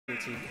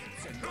too.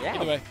 Yeah.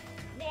 Either way.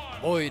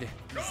 VoiD,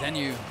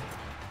 Zenyou.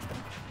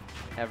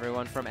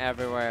 Everyone from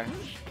everywhere.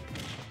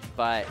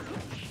 But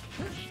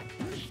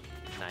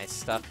nice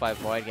stuff by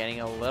VoiD,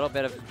 getting a little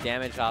bit of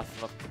damage off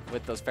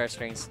with those fair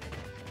strings.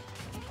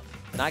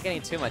 Not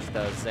getting too much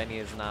though.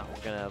 Zenyou is not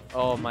gonna.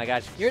 Oh my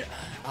gosh! You're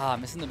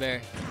missing the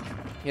bear.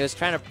 He was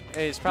trying to.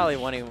 He was probably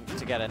wanting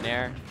to get an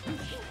air.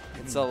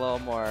 It's a little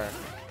more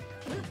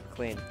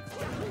clean.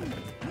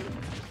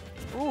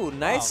 Ooh,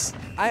 nice! Wow.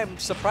 I am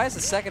surprised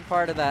the second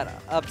part of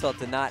that up tilt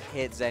did not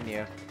hit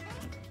Zenyou.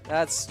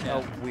 That's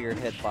a weird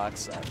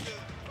hitbox.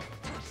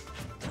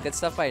 Good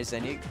stuff by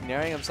Zenyou,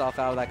 narrowing himself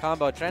out of that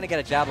combo, trying to get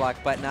a jab lock,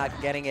 but not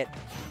getting it.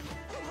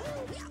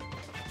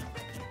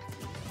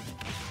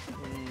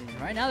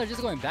 Right now, they're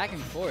just going back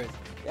and forth.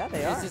 Yeah,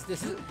 they are.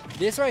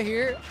 This right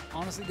here,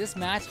 honestly, this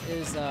match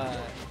is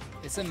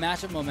it's a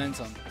match of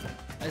momentum.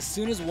 As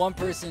soon as one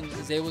person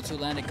is able to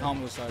land a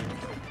combo starter,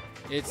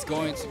 it's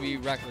going to be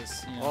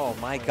reckless. You know? Oh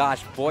my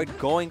gosh, VoiD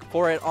going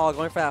for it all,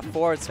 going for that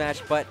forward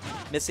smash, but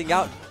missing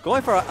out,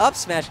 going for an up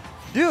smash.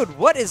 Dude,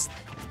 what is...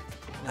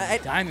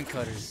 Diamond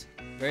cutters.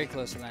 Very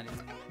close to landing.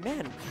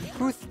 Man,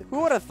 who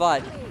would have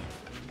thought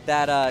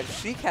that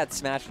Sheik had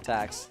smash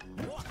attacks?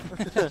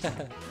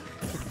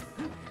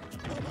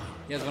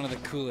 He has one of the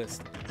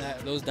coolest.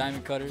 Those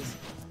diamond cutters,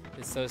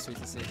 it's so sweet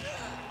to see.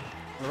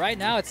 But right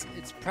now, it's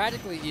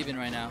practically even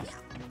right now.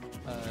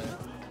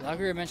 Like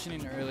we were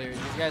mentioning earlier,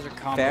 these guys are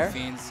combo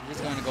fiends. You're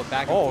just going to go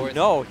back and forth.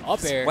 Oh no,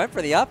 up air. Went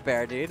for the up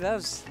air, dude. That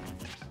was...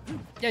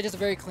 Yeah, just a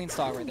very clean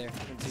stock right there.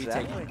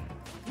 Exactly.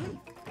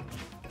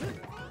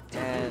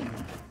 And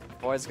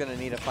VoiD's going to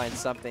need to find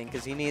something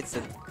because he needs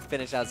to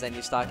finish out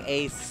Zenyou stock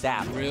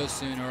ASAP. Real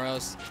soon, or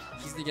else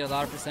he's going to get a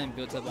lot of percent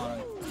built up on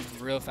him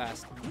real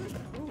fast.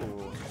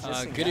 Ooh,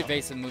 good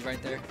evasive move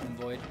right there from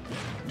VoiD.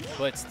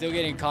 But still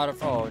getting caught up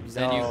from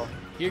Zenyou. No.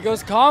 Here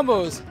goes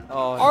combos.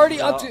 Oh, already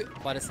up to...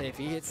 About to say, if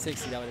he hit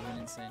 60, that would have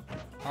been insane.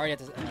 Already at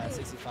the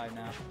 65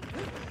 now.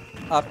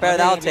 Up air,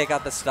 that'll take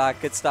out the stock.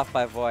 Good stuff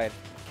by VoiD.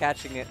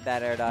 Catching it,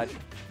 that air dodge.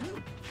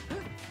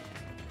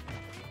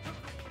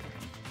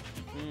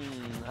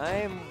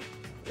 I'm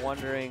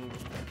wondering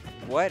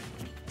what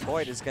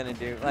VoiD is going to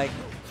do. Like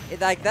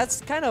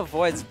that's kind of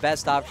VoiD's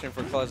best option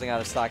for closing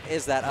out a stock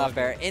is that up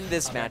air in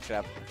this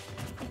matchup.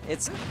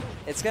 It's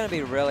going to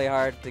be really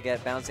hard to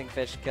get bouncing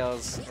fish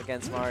kills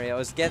against Mario.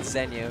 Against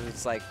Zenyou,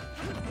 it's like...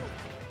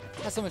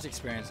 He has so much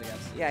experience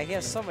against. Yeah, he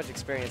has so much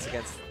experience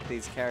against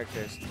these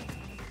characters.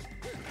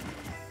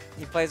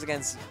 He plays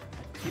against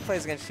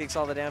Sheiks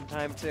all the damn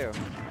time too.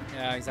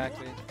 Yeah,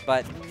 exactly.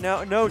 But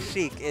no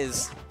Sheik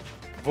is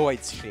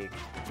VoiD's Sheik.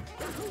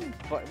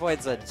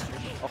 VoiD's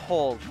a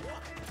whole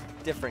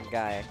different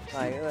guy.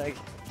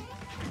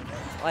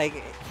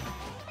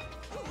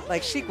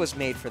 Like Sheik was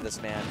made for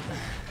this man.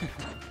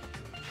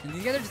 And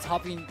these guys are just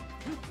hopping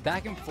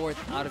back and forth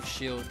out of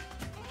shield,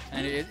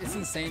 and it's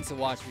insane to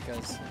watch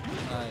because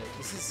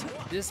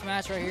this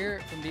match right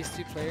here from these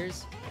two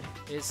players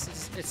it's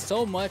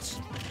so much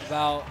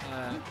about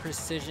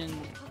precision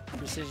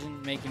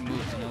making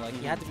moves. You know, like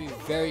you have to be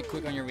very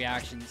quick on your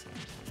reactions,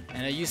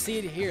 and you see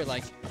it here,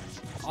 like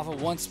off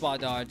of one spot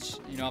dodge,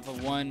 you know, off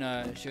of one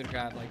shield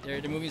grab, like they're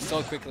moving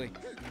so quickly,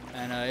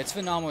 and it's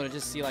phenomenal to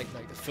just see like the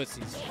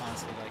footsies.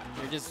 Honestly, like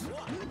they're just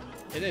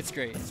it's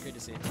great. It's great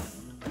to see.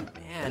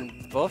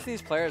 Man, both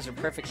these players are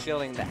perfect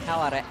shielding the hell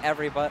out of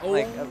everybody,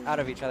 like out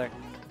of each other.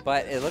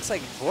 But it looks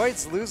like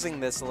VoiD's losing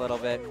this a little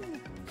bit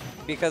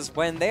because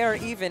when they are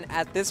even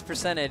at this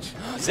percentage,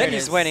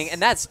 Zenyou's winning, and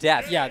that's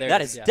death. Yeah,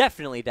 that is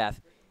definitely death.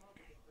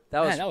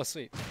 That was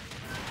sweet.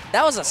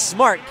 That was a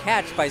smart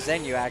catch by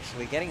Zenyou,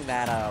 actually, getting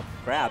that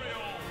grab.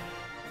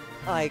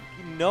 Like,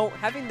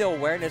 having the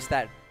awareness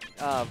that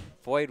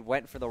VoiD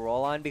went for the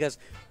roll on, because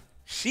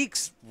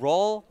Sheik's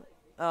roll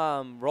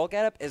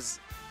getup is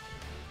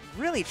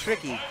really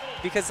tricky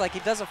because like she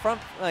does a front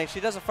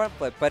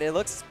flip, but it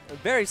looks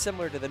very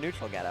similar to the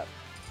neutral getup.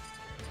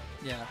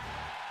 Yeah.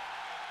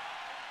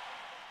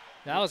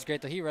 That was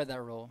great though. He read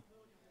that roll.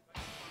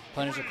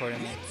 Punish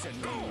accordingly.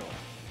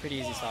 Pretty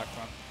easy stock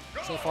from.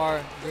 So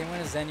far, game 1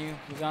 is Zenyou.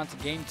 Moving on to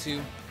game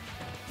 2.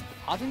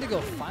 Opting to go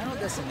Final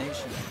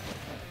Destination.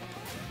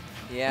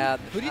 Yeah.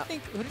 Who do you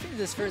think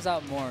this favors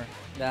out more?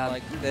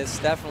 Like this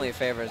definitely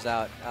favors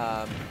out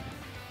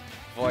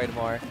VoiD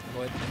more.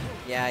 VoiD.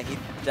 Yeah, he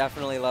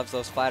definitely loves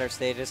those flatter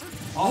stages.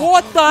 Oh,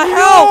 what the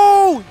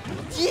hell?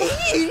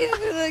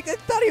 I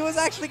thought he was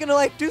actually gonna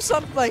like do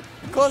something like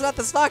close out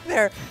the stock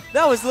there.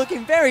 That was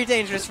looking very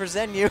dangerous for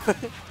Zenyou.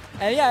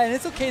 And yeah, and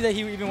it's okay that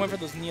he even went for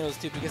those Neos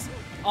too, because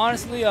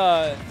honestly,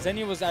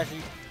 Zenyou was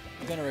actually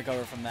gonna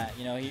recover from that.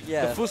 You know,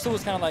 the Fuso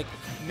was kind of like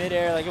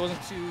mid-air, like it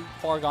wasn't too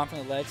far gone from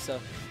the ledge. So.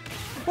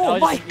 Oh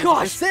my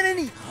gosh,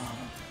 Zenyou!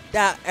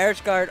 That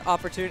edge guard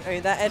opportunity. I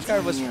mean, that edge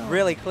guard was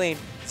really clean.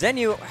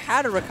 Zenyou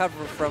had to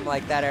recover from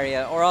like that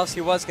area, or else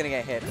he was gonna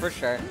get hit for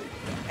sure.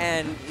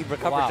 And he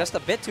recovered just a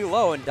bit too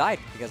low and died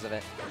because of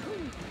it.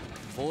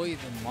 VoiD,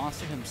 the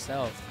monster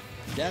himself,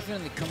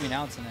 definitely coming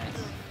out tonight.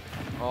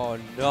 Oh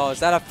no, is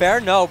that a fair?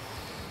 No.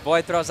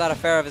 VoiD throws out a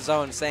fair of his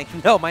own, saying,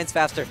 no, mine's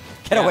faster.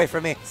 Get away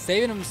from me.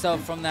 Saving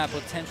himself from that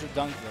potential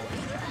dunk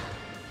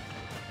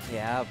though.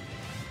 Yeah,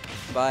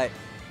 but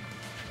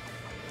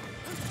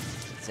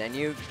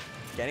Zenyou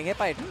getting hit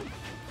by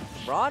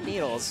raw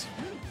needles.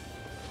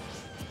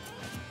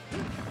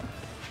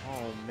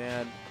 Oh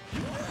man.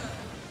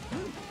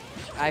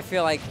 I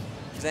feel like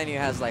Zenyou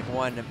has like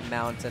one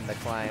mountain to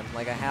climb,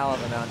 like a hell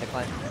of a mountain to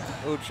climb.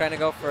 Ooh, trying to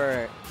go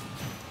for,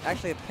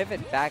 actually a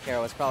pivot back air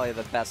was probably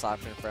the best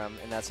option for him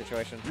in that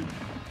situation.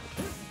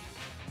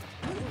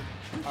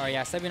 All right,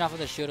 yeah, stepping off of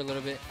the shield a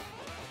little bit.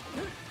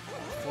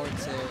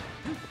 Forward's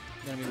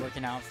gonna be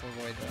working out for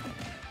VoiD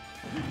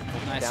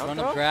though. Nice Down run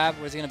throw? up grab.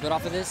 Where's he gonna build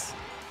off of this?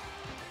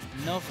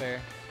 No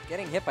fair.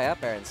 Getting hit by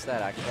up air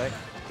instead, actually.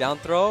 Down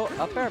throw,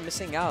 up air,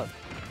 missing out.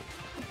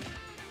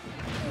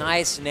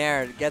 Nice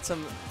nair. Gets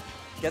him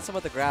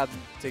with the grab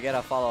to get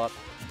a follow up.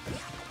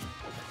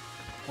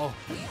 Oh,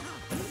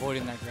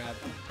 avoiding that grab.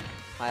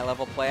 High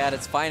level play at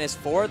its finest.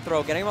 Forward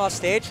throw, getting him off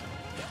stage.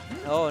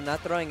 Oh,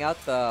 not throwing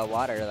out the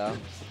water though.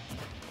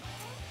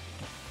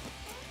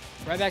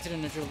 Right back to the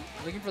neutral,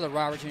 looking for the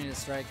raw opportunity to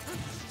strike.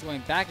 He's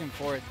going back and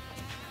forth,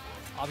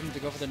 opting to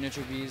go for the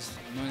neutral Bs,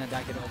 knowing that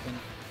that could open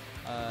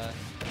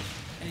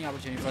any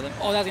opportunity for them.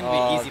 Oh, that's going to be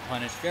an easy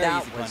punish. Very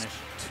easy punish.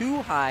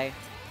 Too high.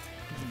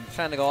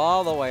 Trying to go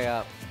all the way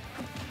up.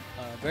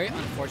 Very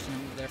unfortunate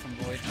move there from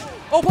VoiD.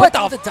 Oh, What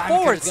but the the diamond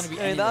forwards! is going to be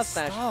I mean, ending the that's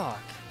smash. stock.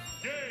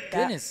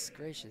 Goodness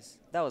gracious.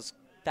 That was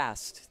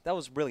fast. That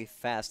was really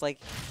fast. Like,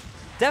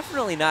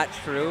 definitely not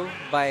true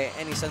by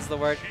any sense of the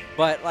word,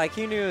 but like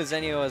you knew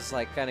Zenyou was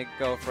like gonna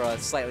go for a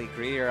slightly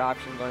greedier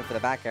option, going for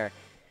the back air,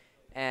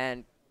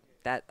 and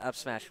that up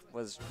smash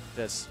was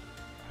just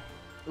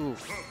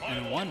oof.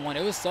 And 1-1.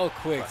 It was so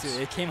quick too.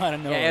 It came out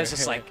of nowhere. Yeah, it was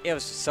just like it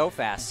was so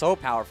fast, so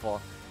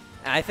powerful,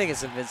 and I think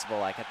it's invincible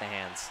like at the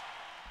hands.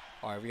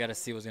 All right, we got to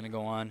see what's gonna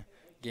go on.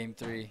 Game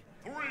 3.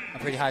 I'm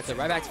pretty hyped up.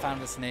 Right back to Final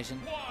Destination.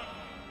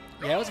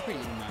 Yeah, it was a pretty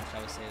even match, I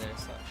would say there.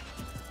 So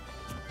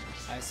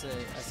I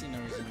see no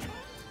reason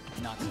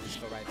not to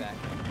just go right back.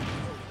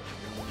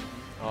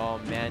 Oh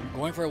man.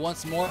 Going for it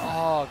once more.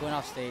 Oh, going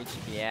off stage.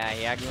 Yeah,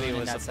 he actually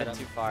Ruining was that a bit setup.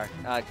 too far.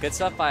 Good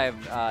stuff by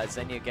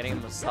Zenyou getting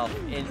himself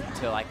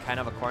into like kind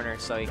of a corner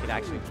so he could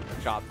actually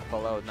drop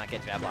below and not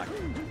get jab locked.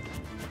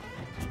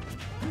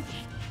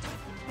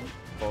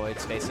 VoiD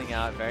spacing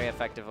out very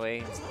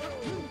effectively.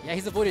 Yeah,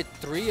 he's avoided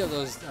 3 of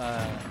those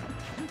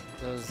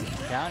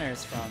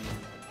downers from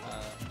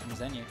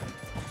Zenyou.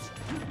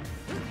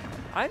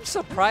 I'm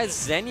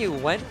surprised Zenyou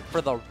went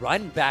for the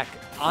run back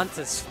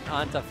onto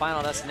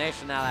Final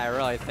Destination now that I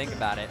really think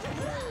about it.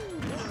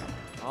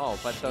 Oh,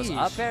 but those Sheesh.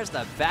 up airs,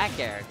 the back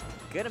air,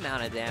 good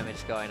amount of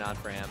damage going on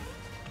for him.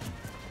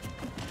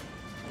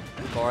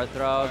 Forward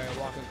throw. All right,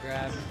 walk up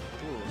grab.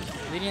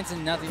 Ooh. Leading into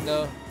nothing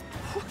though.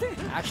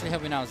 Actually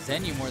helping out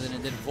Zenyou more than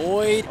it did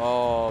VoiD.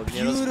 Oh,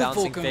 Beautiful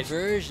bouncing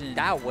conversion. Fish.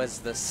 That was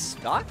the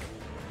stock?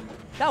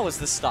 That was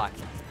the stock,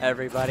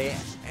 everybody.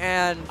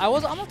 And I'm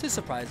not too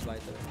surprised by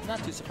it though. I'm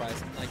not too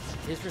surprised. Like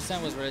his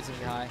percent was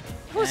relatively high,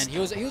 and he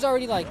was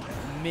already like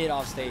mid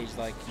off stage.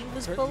 Like he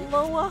was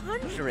below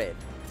 100.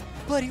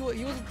 But he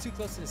wasn't too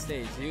close to the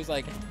stage. He was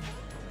like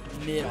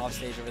mid off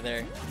stage over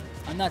there.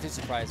 I'm not too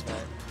surprised by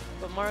it.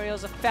 But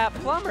Mario's a fat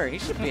plumber. He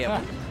should be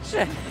able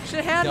should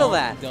handle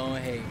that. Don't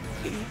hate.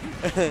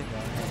 Don't hate.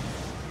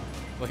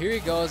 Well, here he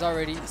goes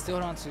already. Still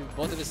on to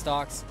both of his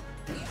stocks.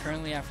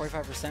 Currently at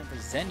 45% for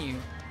Zenyou.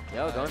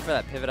 Yo, going for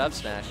that pivot up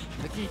smash.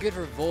 Looking good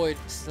for VoiD.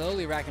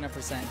 Slowly racking up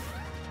percent.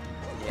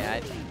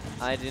 Yeah,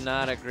 I do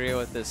not agree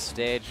with this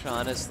stage.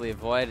 Honestly,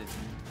 VoiD,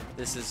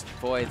 this is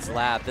VoiD's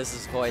lab. This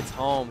is VoiD's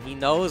home. He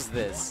knows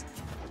this.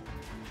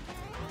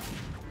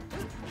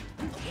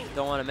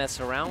 Don't want to mess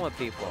around with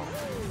people.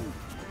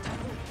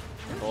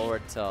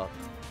 Forward tilt.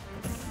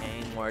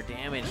 Getting more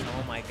damage.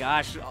 Oh my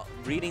gosh.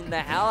 Reading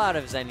the hell out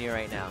of Zenyou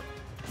right now.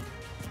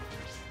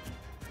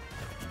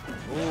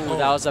 Ooh,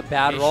 that was a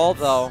bad roll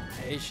though.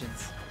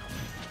 Patience.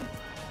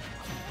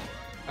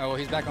 All right, well,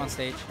 he's back on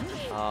stage.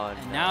 Oh,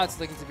 And no. now it's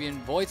looking to be in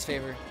VoiD's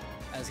favor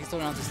as he's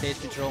holding on to stage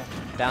control.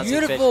 Bouncing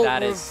Beautiful fish,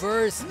 that is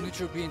reverse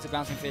neutral B into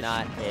bouncing fish.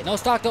 not it. No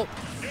stock though.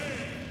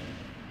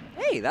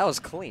 Hey, that was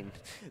clean.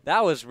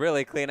 That was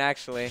really clean,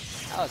 actually.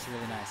 That was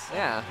really nice.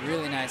 Yeah.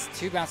 Really nice.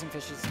 2 bouncing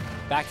fishes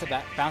back to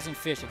back. Bouncing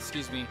fish,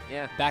 excuse me.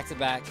 Yeah. Back to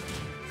back.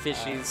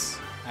 Fishies.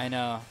 I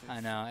know.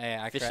 Hey,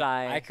 Fish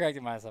eye. I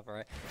corrected myself, all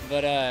right.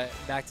 But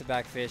back to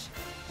back fish.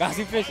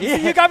 Bouncing fish. Yeah.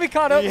 You got me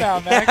caught up now,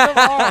 man. Come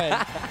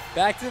on.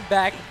 Back to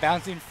back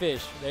bouncing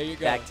fish. There you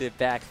go. Back to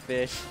back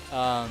fish.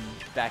 Back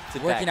to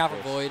back. Working out for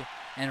fish. VoiD.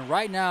 And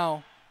right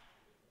now,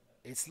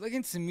 it's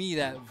looking to me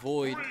that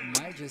VoiD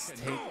might just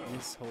take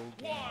this whole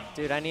game.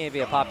 Dude, I need to be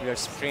a popular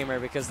streamer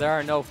because there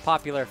are no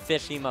popular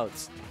fish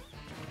emotes.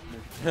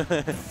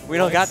 We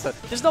don't got the.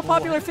 There's no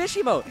popular fish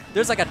emote.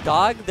 There's like a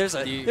dog.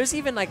 There's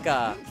even like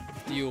a.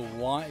 Do you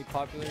want a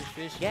popular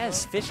fish?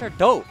 Yes, fish are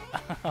dope.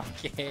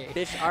 Okay.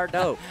 Fish are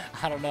dope.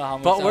 I don't know how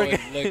much But I we're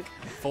would look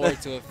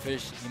forward to a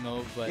fish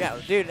emote, but Yeah,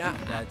 dude.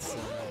 that's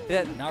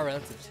not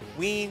relative to it.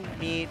 We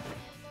need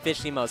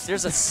fish emotes.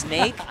 There's a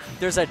snake.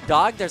 There's a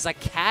dog. There's a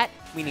cat.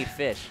 We need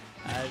fish.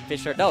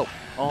 Fisher, no.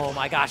 Oh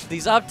my gosh,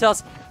 these up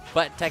tilts.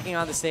 But taking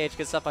on the stage,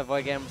 good stuff by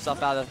VoiD, getting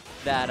himself out of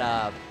that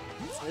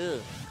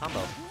combo.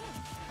 Oh,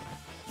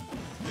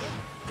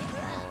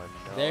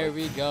 no. There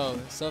we go.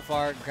 So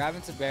far,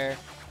 grabbing to bear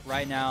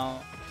right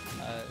now.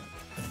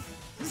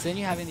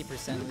 Zenyou having the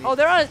percent lead. Oh,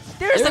 there's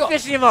the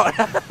fish emote.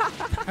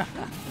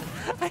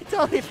 I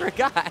totally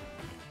forgot.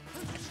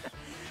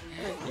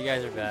 You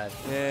guys are bad.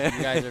 Yeah.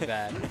 You guys are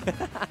bad.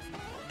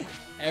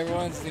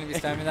 Everyone's going to be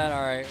spamming that?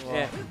 All right. Well,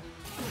 yeah.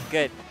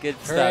 Good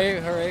hooray,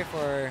 stuff. hooray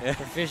for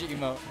fish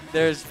emote.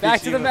 There's Back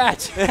fish to the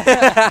emote.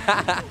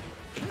 match.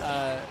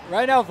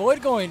 Right now,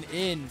 VoiD going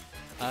in,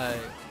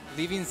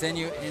 leaving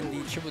Zenyou in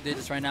the triple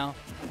digits right now.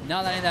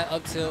 Not letting that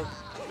up tilt.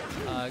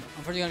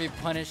 Unfortunately, going to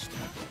be punished.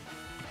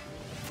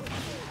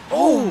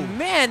 Oh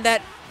man,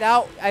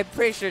 I'm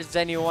pretty sure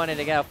Zenyou wanted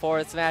to get a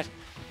forward smash,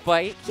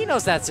 but he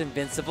knows that's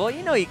invincible.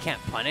 You know you can't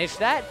punish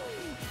that.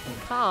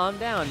 Calm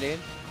down, dude.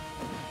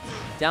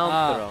 Down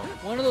throw.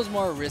 One of those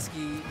more risky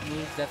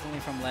moves,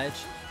 definitely from ledge.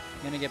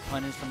 Gonna get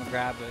punished from a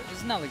grab, but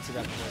it's not like too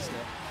bad for risk.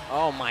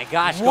 Oh my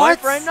gosh,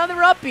 What? going for another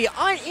uppie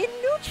in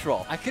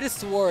neutral. I could have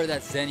swore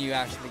that Zenyou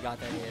actually got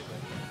that hit,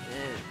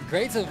 but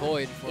great to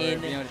VoiD for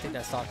being able to take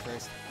that stock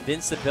first.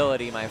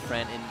 Invincibility, my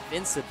friend,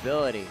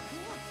 invincibility.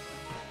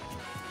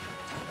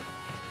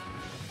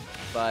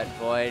 But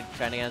VoiD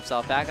trying to get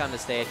himself back on the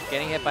stage,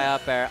 getting hit by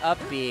up air, up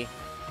B,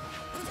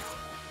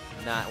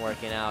 not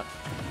working out.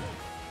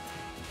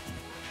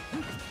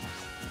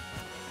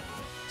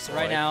 So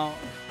right now,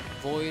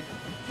 VoiD,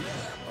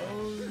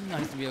 not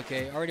going to be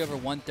okay. Already over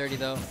 130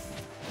 though.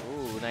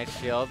 Ooh, nice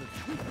shield.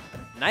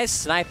 Nice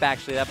snipe,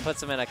 actually. That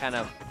puts him in a kind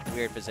of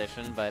weird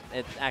position, but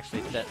it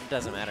actually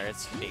doesn't matter.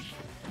 It's Sheik.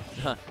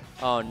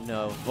 Oh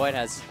no, VoiD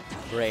has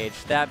rage.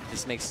 That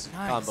just makes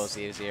combos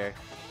easier.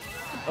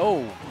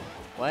 Oh,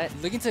 what?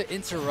 Looking to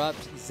interrupt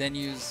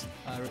Zenyou's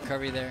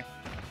recovery there,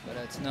 but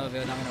it's no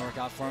avail. Not going to work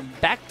out for him.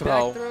 Back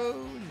throw. Back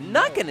throw.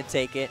 Not going to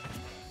take it.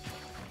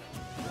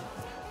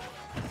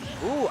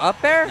 Ooh,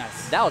 up air?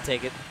 Nice. That'll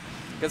take it.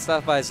 Good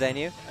stuff by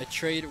Zenyou. A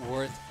trade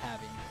worth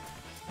having.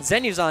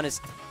 Zenyou's on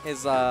his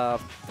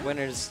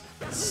winner's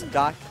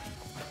stock,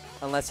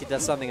 unless he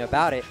does something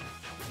about it.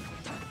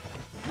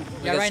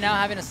 Yeah, right now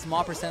having a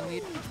small percent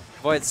lead.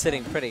 VoiD's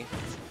sitting pretty.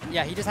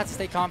 Yeah, he just has to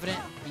stay confident,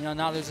 you know,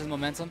 not lose his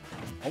momentum.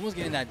 Almost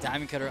getting that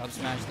diamond cutter up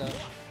smash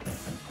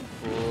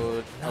though.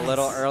 Ooh, Nice. a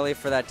little early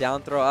for that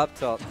down throw up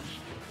tilt.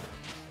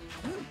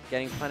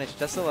 Getting punished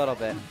just a little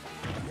bit.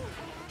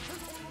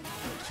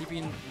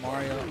 Keeping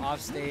Mario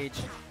off stage.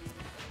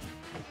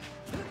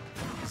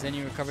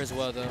 Zenyou recovers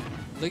well though.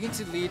 Looking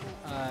to lead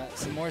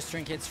some more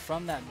string hits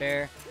from that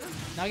bear.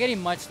 Not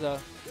getting much though.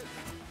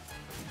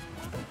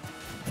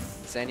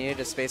 Zenyou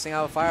just spacing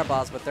out with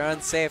fireballs, but they're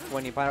unsafe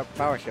when you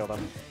power shield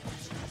them.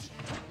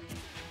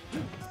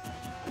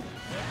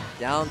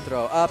 Down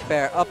throw, up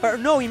air, up air.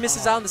 No, he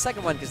misses out on the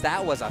second one because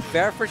that was a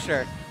fair for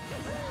sure.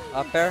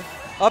 Up air,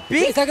 up B.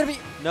 Is that gonna be?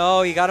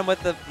 No, you got him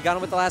with the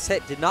last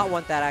hit. Did not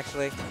want that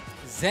actually.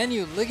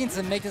 Zenyou looking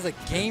to make this a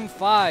game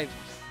 5.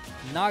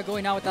 Not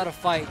going out without a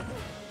fight.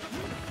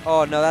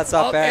 Oh no, that's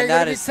up air. And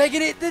that is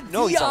taking it. The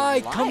no, he's DI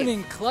alive. coming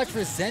in clutch for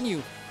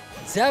Zenyou.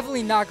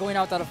 Definitely not going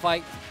out without a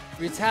fight.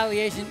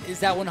 Retaliation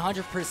is at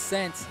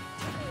 100%.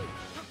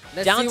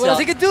 Let's Down see what tilt. else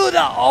he can do.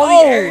 The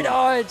air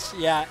dodge.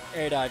 Yeah,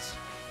 air dodge.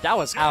 That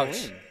was Ouch.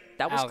 clean.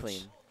 That was Ouch.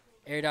 clean.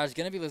 Air dodge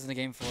gonna be losing the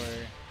game for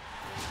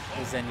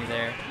Zenyou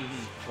there.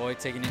 VoiD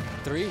taking it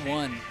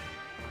 3-1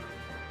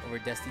 over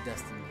Destiny.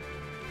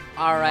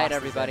 All right, Lost to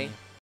everybody.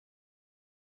 Zenyou.